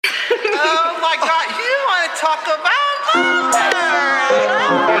talk about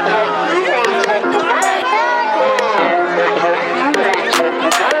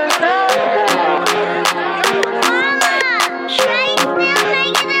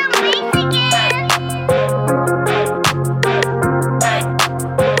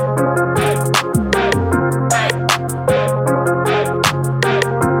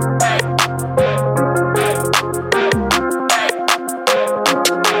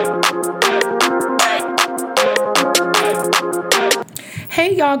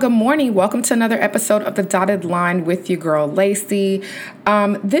Hey y'all, good morning. Welcome to another episode of The Dotted Line with your girl, Lacey.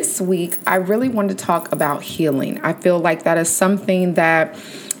 This week, I really wanted to talk about healing. I feel like that is something that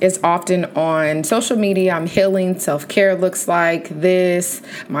is often on social media. I'm healing, self-care looks like this,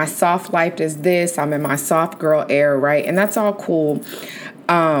 my soft life is this, I'm in my soft girl era, right? And that's all cool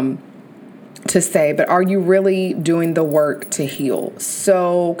to say, but are you really doing the work to heal?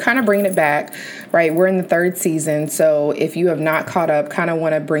 So kind of bringing it back, right? We're in the third season. So if you have not caught up, kind of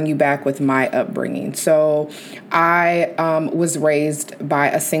want to bring you back with my upbringing. So I was raised by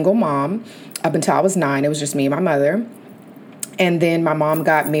a single mom up until I was 9. It was just me and my mother. And then my mom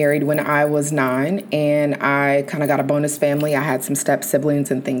got married when I was 9, and I kind of got a bonus family. I had some step siblings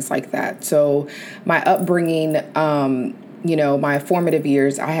and things like that. So my upbringing, my formative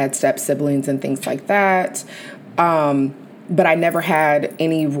years, I had step siblings and things like that. But I never had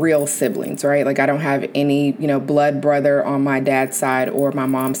any real siblings, right? Like I don't have any, blood brother on my dad's side or my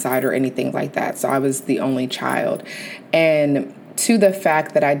mom's side or anything like that. So I was the only child. And to the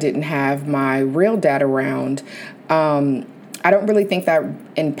fact that I didn't have my real dad around, I don't really think that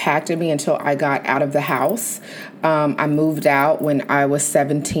impacted me until I got out of the house. I moved out when I was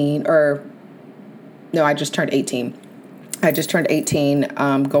 17 I just turned 18. I just turned 18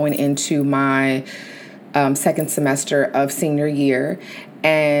 going into my second semester of senior year,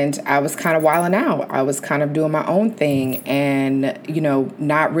 and I was kind of wilding out. I was kind of doing my own thing and,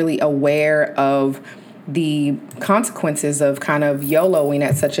 not really aware of the consequences of kind of YOLOing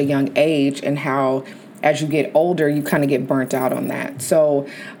at such a young age and how as you get older, you kind of get burnt out on that. So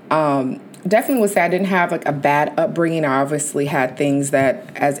definitely would say I didn't have like a bad upbringing. I obviously had things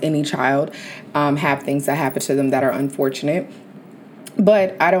that, as any child, have things that happen to them that are unfortunate.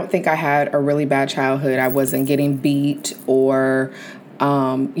 But I don't think I had a really bad childhood. I wasn't getting beat or,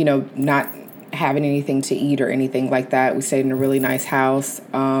 not having anything to eat or anything like that. We stayed in a really nice house.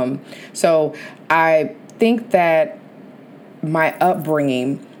 So I think that my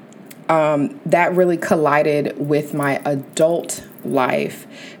upbringing, that really collided with my adult life,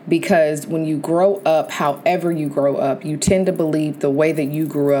 because when you grow up, however you grow up, you tend to believe the way that you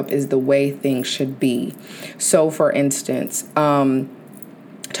grew up is the way things should be. So for instance, talking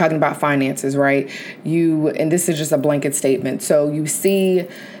about finances, right? And this is just a blanket statement. So you see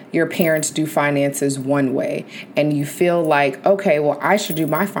your parents do finances one way and you feel like, okay, well, I should do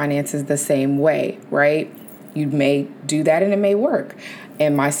my finances the same way, right? You may do that and it may work.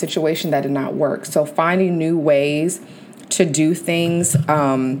 In my situation, that did not work. So finding new ways to do things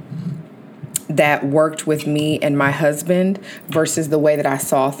that worked with me and my husband versus the way that I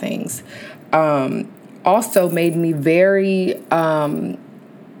saw things also made me very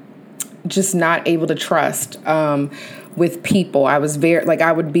just not able to trust with people. I was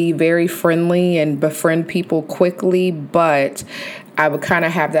I would be very friendly and befriend people quickly, but I would kind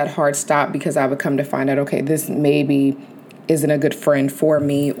of have that hard stop because I would come to find out, okay, this maybe isn't a good friend for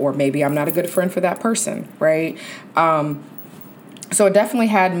me, or maybe I'm not a good friend for that person, right? So it definitely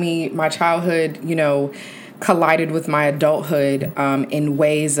had my childhood, collided with my adulthood in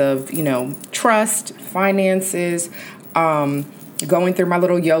ways of, trust, finances, going through my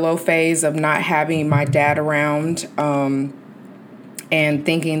little YOLO phase of not having my dad around, and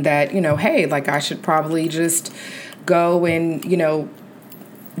thinking that, hey, like I should probably just go and,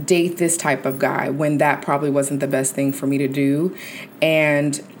 date this type of guy, when that probably wasn't the best thing for me to do.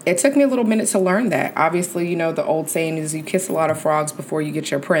 And it took me a little minute to learn that. Obviously, the old saying is you kiss a lot of frogs before you get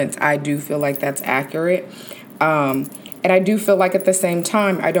your prince. I do feel like that's accurate. And I do feel like at the same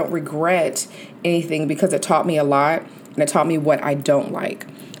time, I don't regret anything because it taught me a lot and it taught me what I don't like.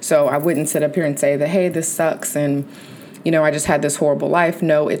 So I wouldn't sit up here and say that, hey, this sucks and, I just had this horrible life.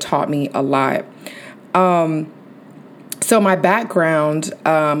 No, it taught me a lot. So my background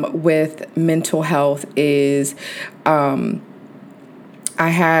with mental health is I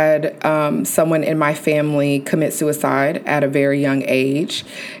had someone in my family commit suicide at a very young age.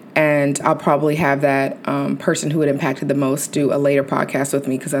 And I'll probably have that person who it impacted the most do a later podcast with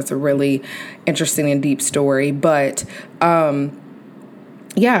me because that's a really interesting and deep story. But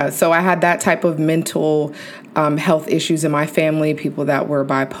yeah, so I had that type of mental health issues in my family, people that were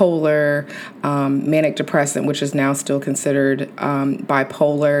bipolar, manic depressant, which is now still considered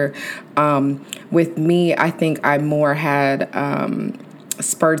bipolar. With me, I think I more had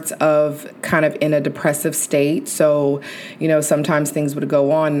spurts of kind of in a depressive state. So, sometimes things would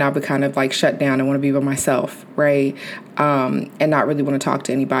go on and I would kind of like shut down and want to be by myself, right? And not really want to talk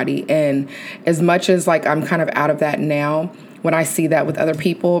to anybody. And as much as like I'm kind of out of that now, when I see that with other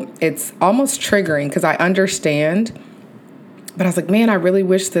people, it's almost triggering because I understand. But I was like, man, I really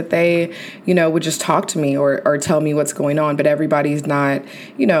wish that they, would just talk to me or tell me what's going on. But everybody's not,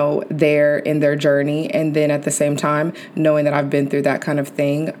 there in their journey. And then at the same time, knowing that I've been through that kind of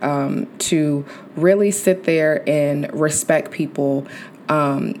thing, to really sit there and respect people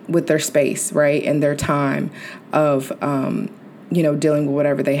with their space, right, and their time of, dealing with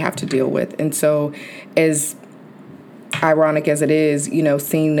whatever they have to deal with. And so as ironic as it is,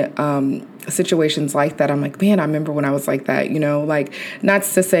 seeing situations like that, I'm like, man, I remember when I was like that, like not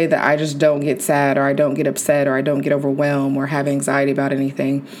to say that I just don't get sad or I don't get upset or I don't get overwhelmed or have anxiety about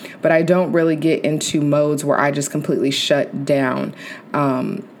anything, but I don't really get into modes where I just completely shut down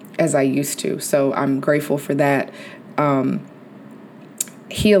as I used to. So I'm grateful for that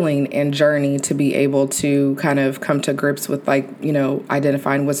healing and journey to be able to kind of come to grips with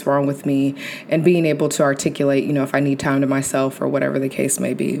identifying what's wrong with me and being able to articulate, if I need time to myself or whatever the case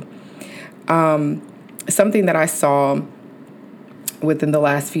may be. Something that I saw within the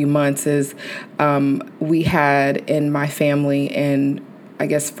last few months is we had in my family and I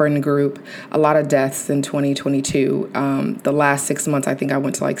guess friend group a lot of deaths in 2022. The last 6 months, I think I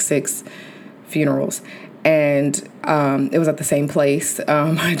went to like 6 funerals. And it was at the same place.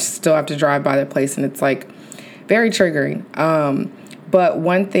 I just still have to drive by that place, and it's like very triggering. But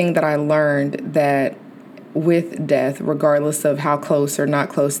one thing that I learned that with death, regardless of how close or not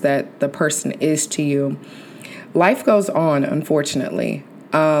close that the person is to you, life goes on, unfortunately.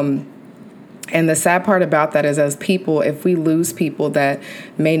 And the sad part about that is as people, if we lose people that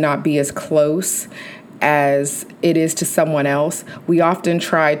may not be as close as it is to someone else, we often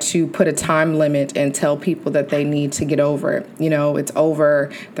try to put a time limit and tell people that they need to get over it. It's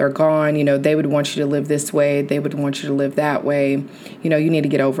over, they're gone, they would want you to live this way, they would want you to live that way, you need to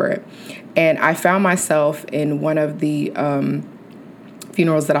get over it. And I found myself in one of the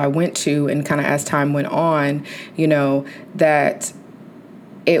funerals that I went to, and kind of as time went on, that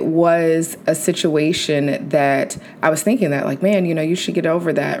it was a situation that I was thinking that like, man, you should get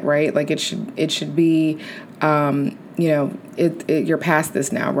over that, right? Like it should be, you're past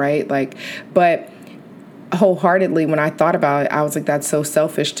this now, right? Like, but wholeheartedly, when I thought about it, I was like, that's so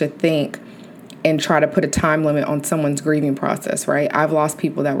selfish to think and try to put a time limit on someone's grieving process, right? I've lost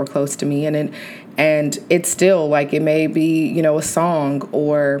people that were close to me, and it's still like it may be, a song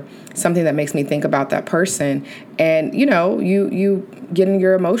or something that makes me think about that person. And, you get in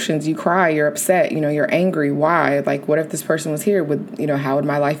your emotions, you cry, you're upset, you're angry. Why? Like, what if this person was here? How would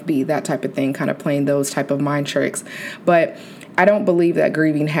my life be? That type of thing, kind of playing those type of mind tricks. But I don't believe that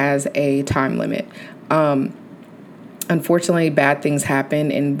grieving has a time limit. Unfortunately, bad things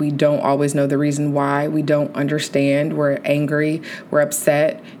happen and we don't always know the reason why. We don't understand. We're angry. We're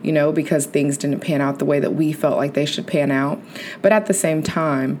upset, because things didn't pan out the way that we felt like they should pan out. But at the same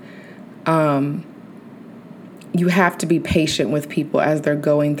time, you have to be patient with people as they're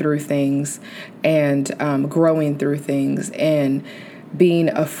going through things and growing through things and being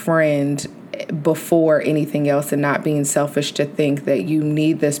a friend before anything else, and not being selfish to think that you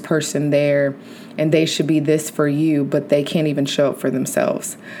need this person there and they should be this for you, but they can't even show up for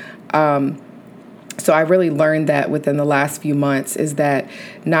themselves. So I really learned that within the last few months, is that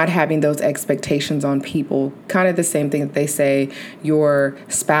not having those expectations on people, kind of the same thing that they say your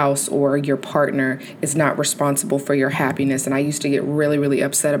spouse or your partner is not responsible for your happiness. And I used to get really, really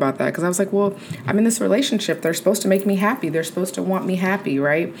upset about that because I was like, well, I'm in this relationship. They're supposed to make me happy. They're supposed to want me happy,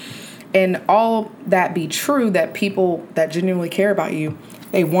 right? And all that be true, that people that genuinely care about you,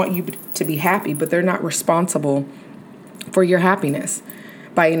 they want you to be happy, but they're not responsible for your happiness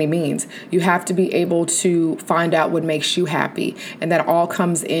by any means. You have to be able to find out what makes you happy. And that all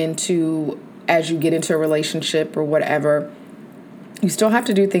comes into, as you get into a relationship or whatever, you still have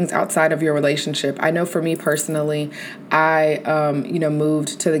to do things outside of your relationship. I know for me personally, I,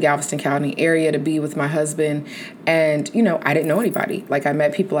 moved to the Galveston County area to be with my husband. And, I didn't know anybody. Like, I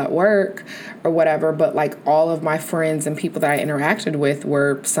met people at work or whatever, but like all of my friends and people that I interacted with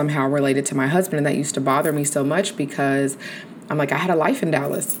were somehow related to my husband. And that used to bother me so much because I'm like, I had a life in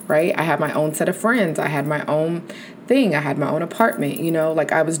Dallas, right? I had my own set of friends. I had my own thing. I had my own apartment,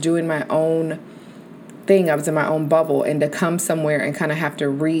 like I was doing my own thing. I was in my own bubble, and to come somewhere and kind of have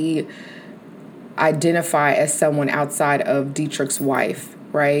to identify as someone outside of Dietrich's wife,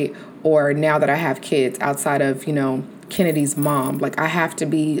 right? Or now that I have kids, outside of, Kennedy's mom, like I have to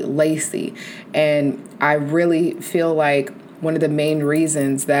be Lacey. And I really feel like one of the main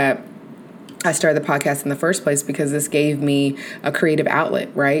reasons that I started the podcast in the first place, because this gave me a creative outlet,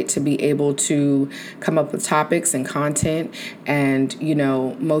 right? To be able to come up with topics and content and,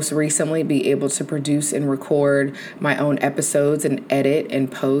 most recently be able to produce and record my own episodes and edit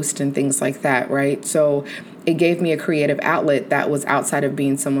and post and things like that, right? So it gave me a creative outlet that was outside of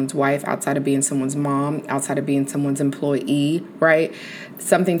being someone's wife, outside of being someone's mom, outside of being someone's employee, right?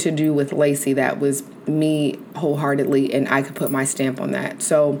 Something to do with Lacey that was me wholeheartedly, and I could put my stamp on that.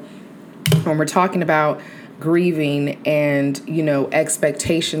 So when we're talking about grieving and,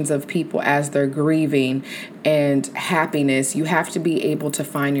 expectations of people as they're grieving and happiness, you have to be able to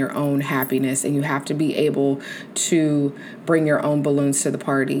find your own happiness, and you have to be able to bring your own balloons to the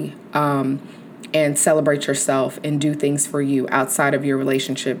party, and celebrate yourself and do things for you outside of your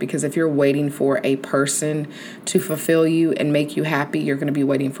relationship. Because if you're waiting for a person to fulfill you and make you happy, you're going to be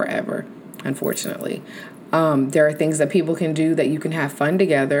waiting forever, unfortunately. There are things that people can do that you can have fun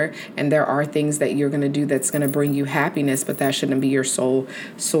together, and there are things that you're going to do that's going to bring you happiness, but that shouldn't be your sole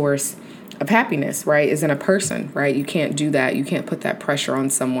source of happiness, right? Isn't a person, right? You can't do that. You can't put that pressure on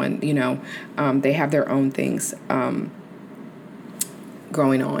someone, they have their own things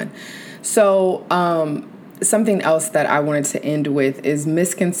going on. So something else that I wanted to end with is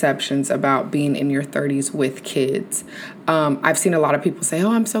misconceptions about being in your 30s with kids. I've seen a lot of people say,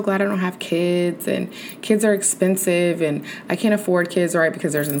 oh, I'm so glad I don't have kids, and kids are expensive, and I can't afford kids, right?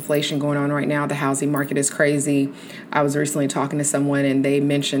 Because there's inflation going on right now. The housing market is crazy. I was recently talking to someone, and they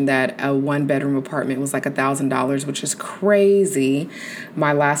mentioned that a 1-bedroom apartment was like $1,000, which is crazy.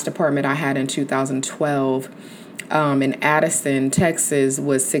 My last apartment I had in 2012 in Addison, Texas,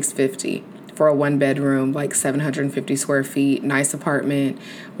 was $650 for a 1-bedroom, like 750 square feet, nice apartment,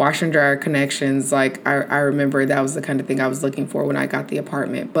 washer and dryer connections. Like I remember that was the kind of thing I was looking for when I got the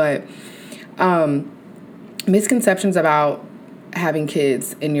apartment. But misconceptions about having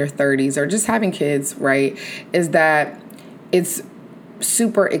kids in your 30s, or just having kids, right, is that it's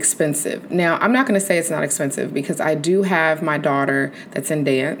super expensive. Now, I'm not going to say it's not expensive, because I do have my daughter that's in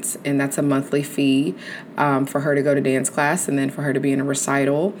dance, and that's a monthly fee for her to go to dance class, and then for her to be in a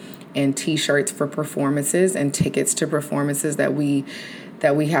recital, and T-shirts for performances, and tickets to performances that we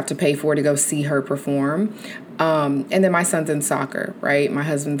have to pay for to go see her perform. And then my son's in soccer, right? My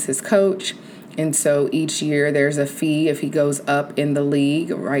husband's his coach. And so each year there's a fee if he goes up in the league.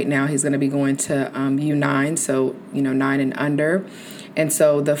 Right now he's going to be going to U9, so 9 and under. And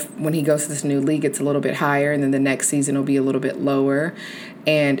so when he goes to this new league, it's a little bit higher, and then the next season will be a little bit lower,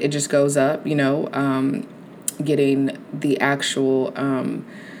 and it just goes up. Getting the actual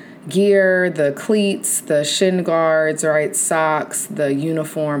gear, the cleats, the shin guards, right, socks, the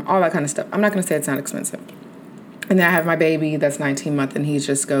uniform, all that kind of stuff. I'm not going to say it's not expensive. And then I have my baby that's 19 months, and he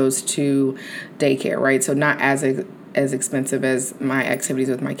just goes to daycare, right? So not as expensive as my activities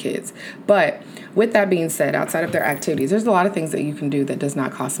with my kids. But with that being said, outside of their activities, there's a lot of things that you can do that does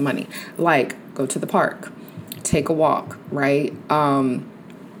not cost money, like go to the park, take a walk, right?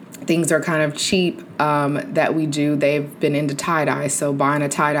 Things are kind of cheap that we do. They've been into tie-dye, so buying a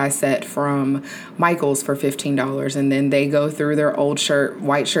tie-dye set from Michael's for $15, and then they go through their old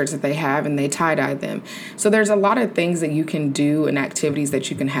white shirts that they have, and they tie-dye them. So there's a lot of things that you can do and activities that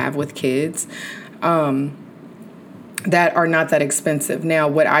you can have with kids that are not that expensive. Now,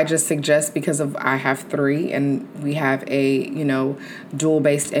 what I just suggest, because I have 3 and we have a,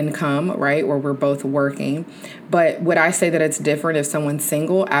 dual-based income, right, where we're both working. But would I say that it's different if someone's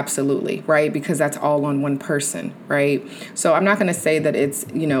single? Absolutely, right, because that's all on one person, right? So I'm not going to say that it's,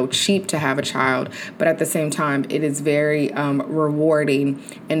 cheap to have a child, but at the same time, it is very rewarding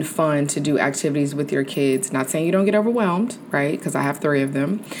and fun to do activities with your kids. Not saying you don't get overwhelmed, right, because I have 3 of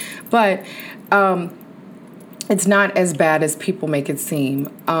them, but it's not as bad as people make it seem.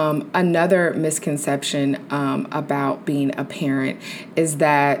 Another misconception about being a parent is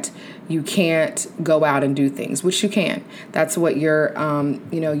that you can't go out and do things, which you can. That's what your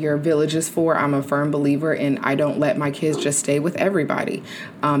village is for. I'm a firm believer in I don't let my kids just stay with everybody.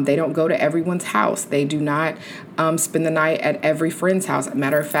 They don't go to everyone's house. They do not spend the night at every friend's house.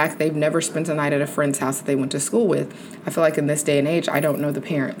 Matter of fact, they've never spent a night at a friend's house that they went to school with. I feel like in this day and age, I don't know the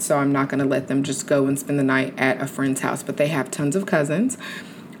parents, so I'm not going to let them just go and spend the night at a friend's house. But they have tons of cousins.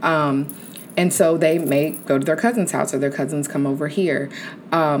 And so they may go to their cousin's house, or their cousins come over here.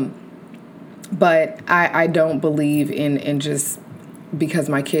 But I don't believe in just because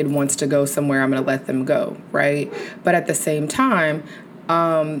my kid wants to go somewhere, I'm going to let them go, right? But at the same time,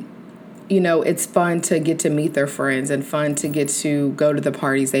 it's fun to get to meet their friends and fun to get to go to the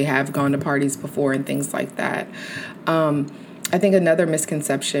parties. They have gone to parties before and things like that. I think another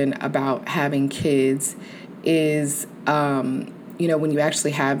misconception about having kids is, when you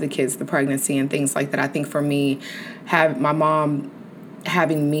actually have the kids, the pregnancy and things like that. I think for me, my mom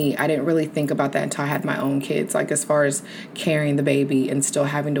having me, I didn't really think about that until I had my own kids, like as far as carrying the baby and still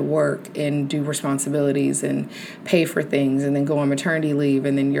having to work and do responsibilities and pay for things and then go on maternity leave,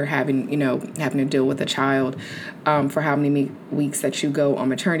 and then you're having to deal with a child for how many weeks that you go on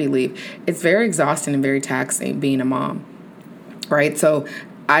maternity leave. It's very exhausting and very taxing being a mom, right? So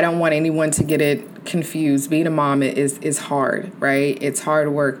I don't want anyone to get it confused. Being a mom is hard, right? It's hard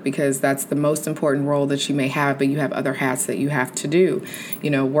work because that's the most important role that you may have, but you have other hats that you have to do,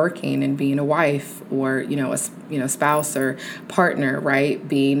 working and being a wife or, a spouse or partner, right?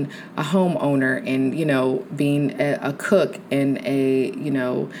 Being a homeowner and, being a cook and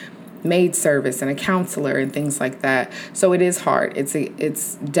a, maid service and a counselor and things like that. So it is hard.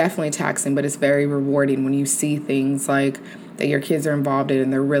 It's definitely taxing, but it's very rewarding when you see things like that your kids are involved in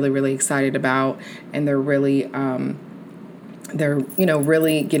and they're really, really excited about, and they're really,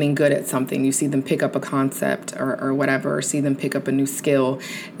 really getting good at something. You see them pick up a concept or whatever, or see them pick up a new skill,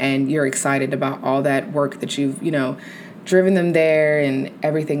 and you're excited about all that work that you've, driven them there and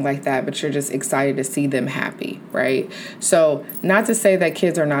everything like that, but you're just excited to see them happy, right? So not to say that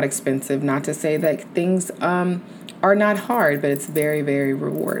kids are not expensive, not to say that things are not hard, but it's very, very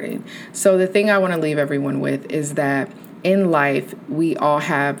rewarding. So the thing I want to leave everyone with is that in life, we all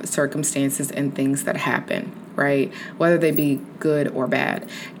have circumstances and things that happen, right? Whether they be good or bad.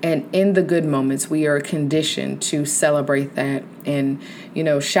 And in the good moments, we are conditioned to celebrate that and,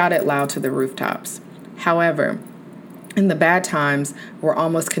 shout it loud to the rooftops. However, in the bad times, we're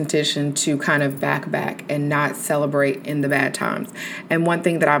almost conditioned to kind of back and not celebrate in the bad times. And one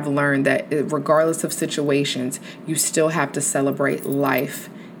thing that I've learned that regardless of situations, you still have to celebrate life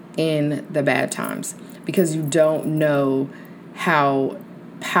in the bad times, because you don't know how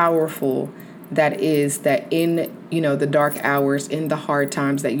powerful that is, that in, the dark hours, in the hard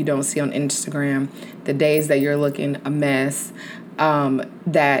times that you don't see on Instagram, the days that you're looking a mess,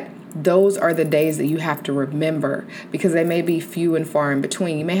 that those are the days that you have to remember, because they may be few and far in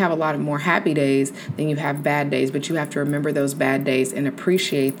between. You may have a lot of more happy days than you have bad days, but you have to remember those bad days and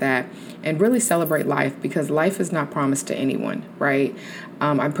appreciate that and really celebrate life, because life is not promised to anyone, right?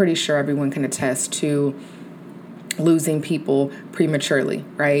 I'm pretty sure everyone can attest to losing people prematurely,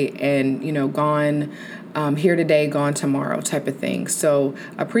 right? And, gone here today, gone tomorrow type of thing. So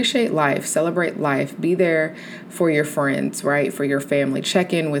appreciate life, celebrate life, be there for your friends, right? For your family,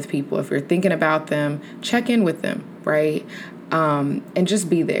 check in with people. If you're thinking about them, check in with them, right? And just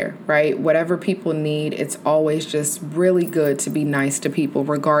be there, right? Whatever people need, it's always just really good to be nice to people,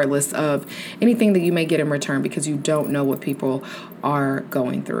 regardless of anything that you may get in return, because you don't know what people are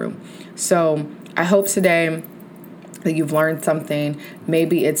going through. So I hope today that you've learned something.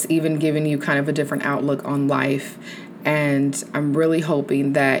 Maybe it's even given you kind of a different outlook on life. And I'm really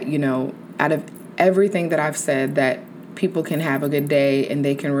hoping that, out of everything that I've said, that people can have a good day and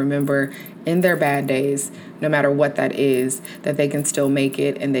they can remember in their bad days, no matter what that is, that they can still make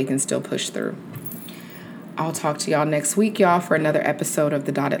it and they can still push through. I'll talk to y'all next week, y'all, for another episode of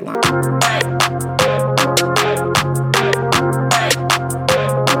The Dotted Line.